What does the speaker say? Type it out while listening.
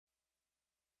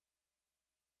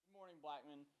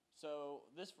Blackman. So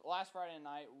this last Friday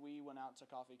night, we went out to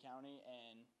Coffee County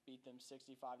and beat them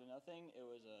 65-0. It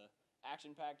was a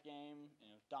action-packed game,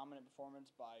 dominant performance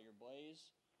by your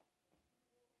Blaze.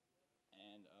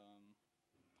 And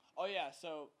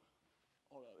so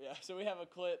we have a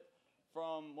clip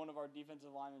from one of our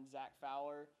defensive linemen, Zach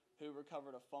Fowler, who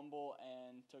recovered a fumble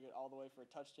and took it all the way for a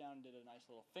touchdown. Did a nice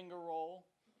little finger roll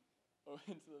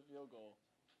into the field goal.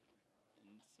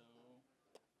 And so,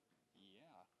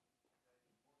 yeah.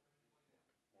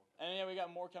 And yeah, we got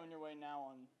more coming your way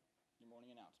now on your morning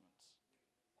announcements.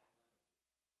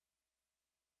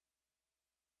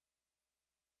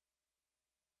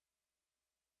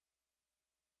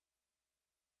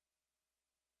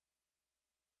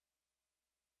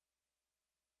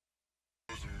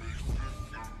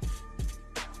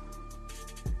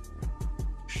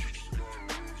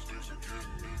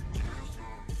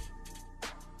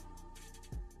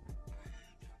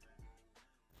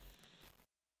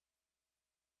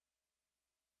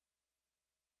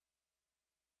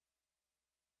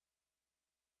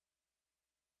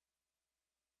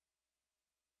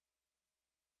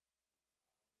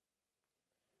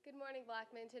 Good morning,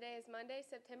 Blackman. Today is Monday,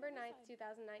 September 9th,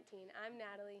 2019. I'm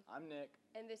Natalie. I'm Nick.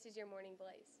 And this is your Morning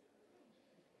Blaze.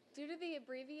 Due to the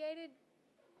abbreviated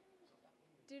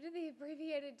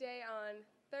day on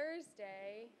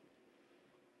Thursday,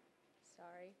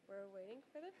 sorry, we're waiting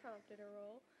for the prompter to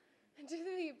roll. Due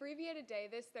to the abbreviated day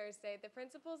this Thursday, the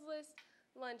Principal's List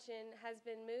luncheon has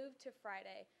been moved to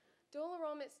Friday. Dual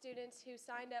enrollment students who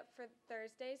signed up for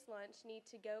Thursday's lunch need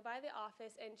to go by the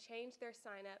office and change their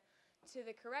sign-up to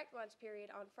the correct lunch period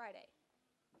on Friday.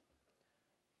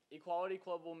 Equality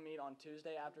Club will meet on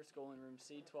Tuesday after school in room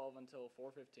C12 until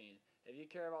 4:15. If you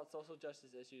care about social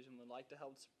justice issues and would like to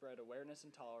help spread awareness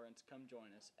and tolerance, come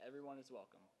join us. Everyone is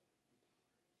welcome.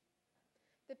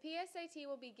 The PSAT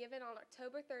will be given on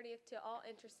October 30th to all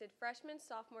interested freshmen,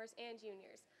 sophomores, and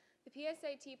juniors. The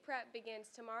PSAT prep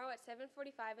begins tomorrow at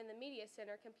 7:45 in the Media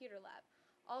Center Computer Lab.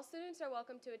 All students are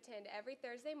welcome to attend every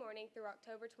Thursday morning through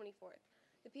October 24th.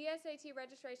 The PSAT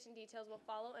registration details will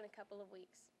follow in a couple of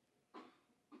weeks.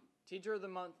 Teacher of the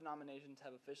Month nominations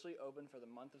have officially opened for the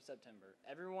month of September.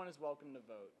 Everyone is welcome to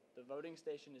vote. The voting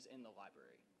station is in the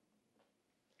library.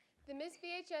 The Miss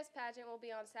VHS pageant will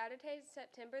be on Saturday,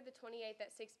 September the 28th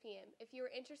at 6 p.m. If you are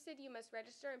interested, you must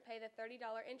register and pay the $30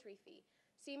 entry fee.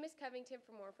 See Miss Covington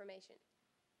for more information.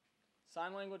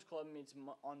 Sign Language Club meets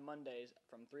on Mondays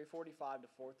from 3:45 to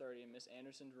 4:30 in Miss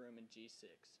Anderson's room in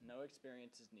G6. No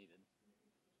experience is needed.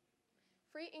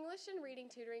 Free English and reading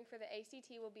tutoring for the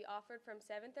ACT will be offered from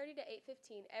 7:30 to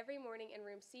 8:15 every morning in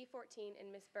room C14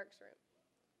 in Miss Burke's room.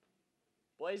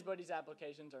 Blaze Buddies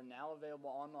applications are now available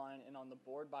online and on the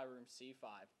board by room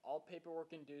C5. All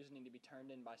paperwork and dues need to be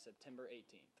turned in by September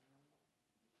 18th.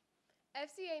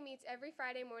 FCA meets every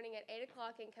Friday morning at 8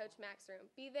 o'clock in Coach Mac's room.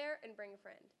 Be there and bring a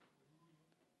friend.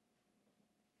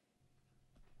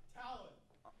 Talon,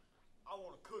 I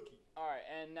want a cookie. All right,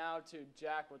 and now to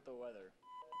Jack with the weather.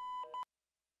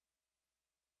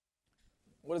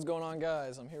 What is going on,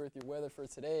 guys? I'm here with your weather for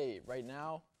today. Right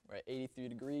now, we're at 83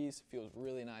 degrees. Feels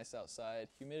really nice outside.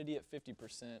 Humidity at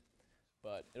 50%,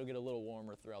 but it'll get a little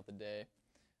warmer throughout the day.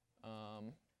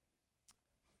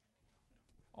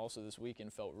 Also, this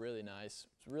weekend felt really nice.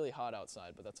 It's really hot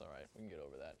outside, but that's all right. We can get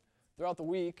over that. Throughout the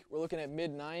week, we're looking at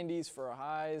mid-90s for our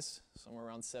highs, somewhere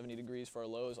around 70 degrees for our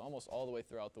lows, almost all the way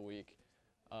throughout the week.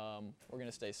 We're going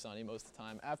to stay sunny most of the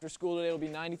time. After school today, it'll be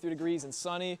 93 degrees and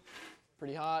sunny,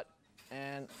 pretty hot.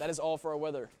 And that is all for our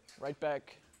weather. Right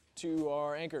back to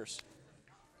our anchors.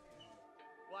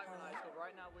 Blackman High School,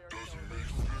 right now we are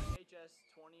celebrating VHS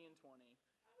 20 and 20.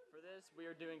 For this, we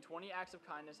are doing 20 acts of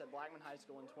kindness at Blackman High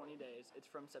School in 20 days. It's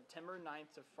from September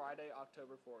 9th to Friday,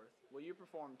 October 4th. Will you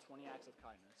perform 20 acts of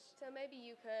kindness? So maybe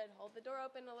you could hold the door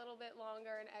open a little bit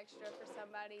longer and extra for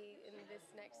somebody in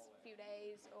this next few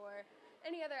days, or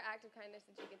any other act of kindness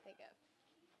that you can think of.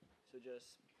 So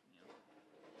just,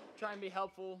 try and be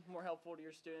helpful, more helpful to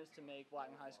your students to make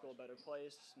Blackman High School a better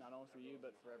place, not only for you,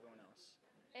 but for everyone else.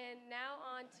 And now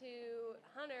on to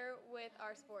Hunter with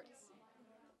our sports.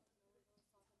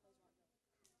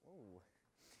 Ooh.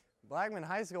 Blackman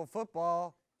High School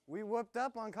football, we whooped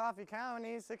up on Coffee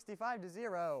County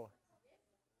 65-0.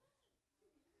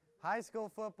 High school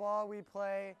football, we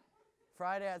play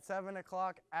Friday at 7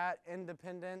 o'clock at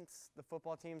Independence. The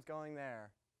football team's going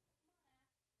there.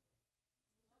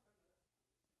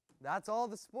 That's all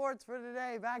the sports for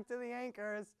today. Back to the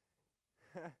anchors.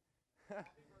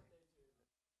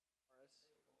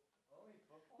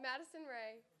 Madison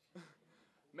Ray.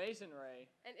 Mason Ray.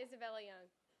 And Isabella Young.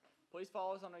 Please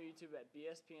follow us on our YouTube at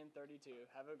BSPN 32.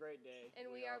 Have a great day.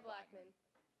 And we are Blackman.